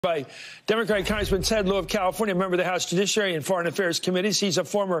By Democratic Congressman Ted Lieu of California, member of the House Judiciary and Foreign Affairs Committees. He's a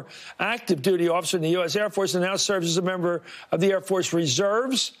former active duty officer in the U.S. Air Force and now serves as a member of the Air Force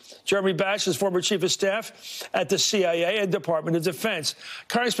Reserves. Jeremy Bash is former chief of staff at the CIA and Department of Defense.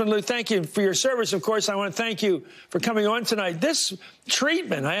 Congressman Lieu, thank you for your service. Of course, I want to thank you for coming on tonight. This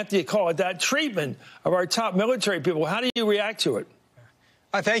treatment, I have to call it that, treatment of our top military people, how do you react to it?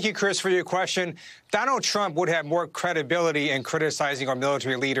 Thank you, Chris, for your question. Donald Trump would have more credibility in criticizing our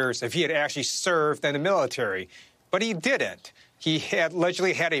military leaders if he had actually served in the military. But he didn't. He had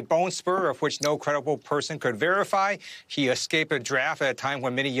allegedly had a bone spur of which no credible person could verify. He escaped a draft at a time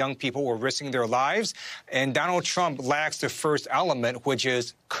when many young people were risking their lives. And Donald Trump lacks the first element, which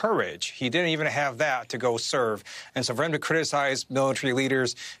is courage. He didn't even have that to go serve. And so for him to criticize military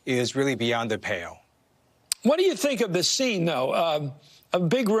leaders is really beyond the pale. What do you think of the scene, though? A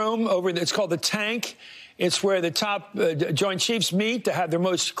big room it's called the Tank. It's where the top Joint Chiefs meet to have their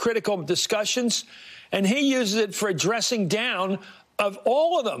most critical discussions. And he uses it for a dressing down of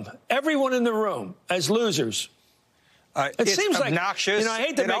all of them, everyone in the room, as losers. It seems obnoxious. Like, I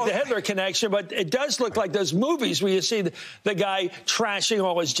hate to make the Hitler connection, but it does look like those movies where you see the guy trashing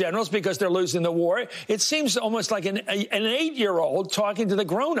all his generals because they're losing the war. It seems almost like an 8-year-old talking to the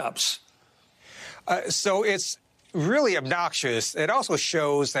grown-ups. So it's really obnoxious. It also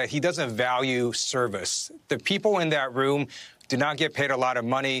shows that he doesn't value service. The people in that room do not get paid a lot of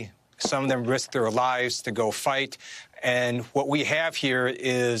money. Some of them risk their lives to go fight. And what we have here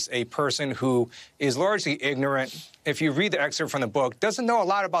is a person who is largely ignorant. If you read the excerpt from the book, doesn't know a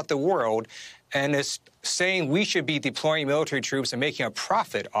lot about the world, and is saying we should be deploying military troops and making a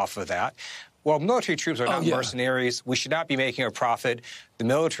profit off of that. Well, military troops are not mercenaries. We should not be making a profit. The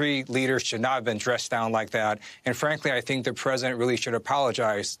military leaders should not have been dressed down like that. And frankly, I think the president really should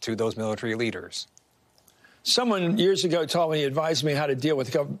apologize to those military leaders. Someone years ago told me, he advised me how to deal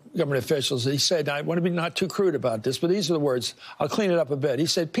with government officials. He said, I want to be not too crude about this, but these are the words. I'll clean it up a bit. He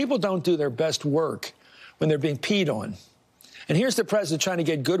said, people don't do their best work when they're being peed on. And here's the president trying to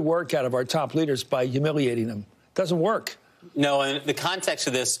get good work out of our top leaders by humiliating them. Doesn't work. No, and the context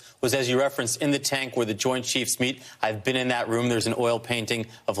of this was, as you referenced, in the Tank where the Joint Chiefs meet. I've been in that room. There's an oil painting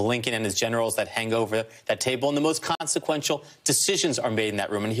of Lincoln and his generals that hang over that table. And the most consequential decisions are made in that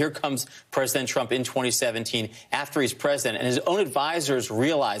room. And here comes President Trump in 2017 after he's president. And his own advisors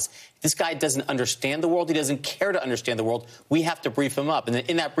realize this guy doesn't understand the world. He doesn't care to understand the world. We have to brief him up. And then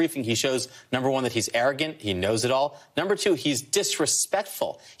in that briefing, he shows, number one, that he's arrogant. He knows it all. Number two, he's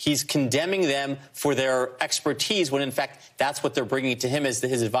disrespectful. He's condemning them for their expertise when, in fact, that's what they're bringing to him as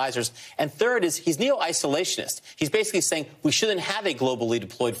his advisors. And third is he's neo-isolationist. He's basically saying we shouldn't have a globally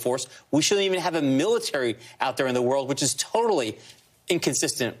deployed force. We shouldn't even have a military out there in the world, which is totally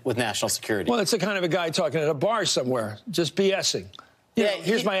inconsistent with national security. Well, it's the kind of a guy talking at a bar somewhere, just BSing.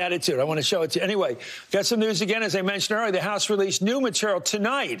 Here's my attitude. I want to show it to you. Anyway, got some news again. As I mentioned earlier, the House released new material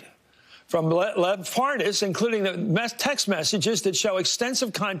tonight from Lev Parnas, including the text messages that show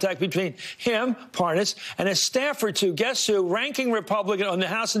extensive contact between him, Parnas, and a staffer to, guess who, ranking Republican on the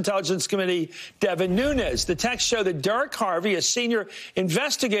House Intelligence Committee, Devin Nunes. The text show that Derek Harvey, a senior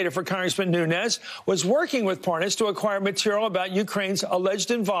investigator for Congressman Nunes, was working with Parnas to acquire material about Ukraine's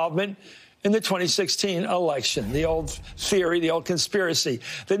alleged involvement in the 2016 election. The old theory, the old conspiracy.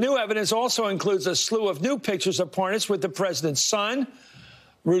 The new evidence also includes a slew of new pictures of Parnas with the president's son,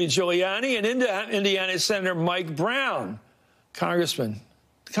 Rudy Giuliani, and Indiana Senator Mike Brown. Congressman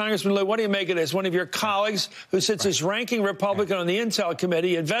Lieu, what do you make of this? One of your colleagues who sits as ranking Republican on the Intel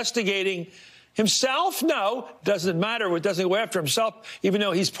Committee investigating himself? No, doesn't matter. It doesn't go after himself, even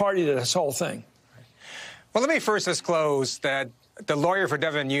though he's party to this whole thing. Well, let me first disclose that the lawyer for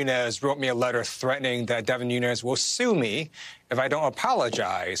Devin Nunes wrote me a letter threatening that Devin Nunes will sue me if I don't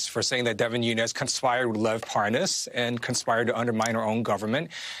apologize for saying that Devin Nunes conspired with Lev Parnas and conspired to undermine our own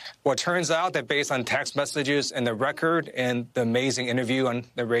government. Well, it turns out that based on text messages and the record and the amazing interview on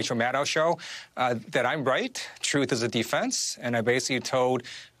the Rachel Maddow show, that I'm right. Truth is a defense. And I basically told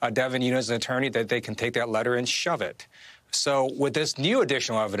Devin Nunes' attorney that they can take that letter and shove it. So with this new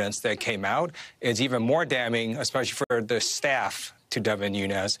additional evidence that came out, it's even more damning, especially for the staff to Devin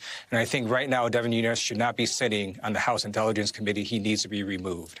Nunes. And I think right now Devin Nunes should not be sitting on the House Intelligence Committee. He needs to be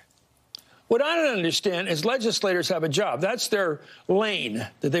removed. What I don't understand is legislators have a job. That's their lane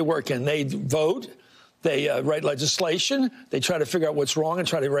that they work in. They vote, They write legislation. They try to figure out what's wrong and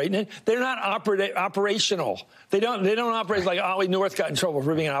try to right it. They're not operational. They don't operate like Ollie North got in trouble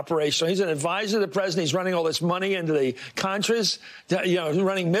for being operational. He's an advisor to the president. He's running all this money into the Contras,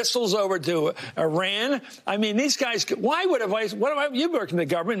 running missiles over to Iran. I mean, these guys. Why would you work in the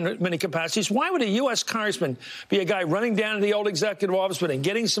government in many capacities? Why would a U.S. congressman be a guy running down to the old executive office and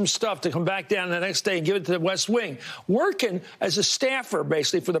getting some stuff to come back down the next day and give it to the West Wing, working as a staffer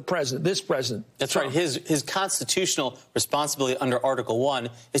basically for the president, this president? That's right. His constitutional responsibility under Article 1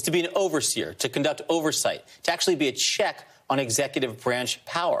 is to be an overseer, to conduct oversight, to actually be a check on executive branch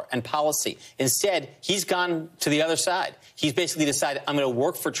power and policy. Instead, he's gone to the other side. He's basically decided, I'm going to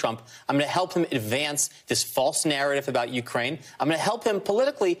work for Trump. I'm going to help him advance this false narrative about Ukraine. I'm going to help him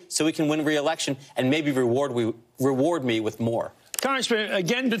politically so he can win re-election and maybe reward me with more. Congressman,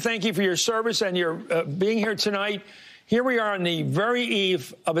 again, to thank you for your service and your being here tonight. Here we are on the very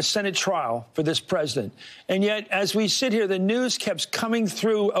eve of a Senate trial for this president. And yet, as we sit here, the news kept coming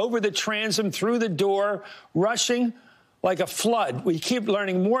through over the transom, through the door, rushing like a flood. We keep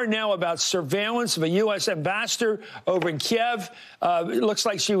learning more now about surveillance of a U.S. ambassador over in Kiev. It looks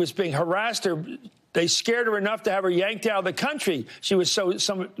like she was being harassed, or they scared her enough to have her yanked out of the country. She was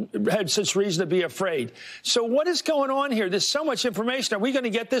had such reason to be afraid. So what is going on here? There's so much information. Are we going to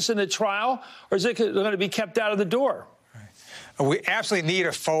get this in the trial, or is it going to be kept out of the door? We absolutely need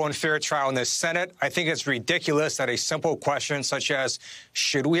a full and fair trial in the Senate. I think it's ridiculous that a simple question such as,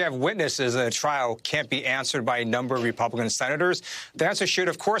 should we have witnesses in a trial, can't be answered by a number of Republican senators. The answer should,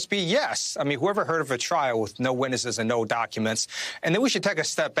 of course, be yes. I mean, whoever heard of a trial with no witnesses and no documents? And then we should take a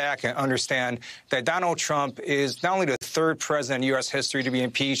step back and understand that Donald Trump is not only the third president in U.S. history to be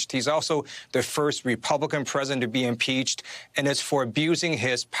impeached, he's also the first Republican president to be impeached, and it's for abusing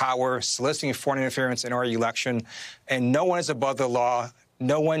his power, soliciting foreign interference in our election. And no one is above the law.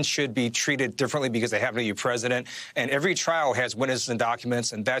 No one should be treated differently because they happen to be president. And every trial has witnesses and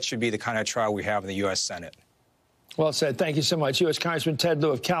documents, and that should be the kind of trial we have in the U.S. Senate. Well said. Thank you so much. U.S. Congressman Ted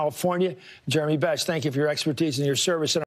Lieu of California. Jeremy Bash, thank you for your expertise and your service.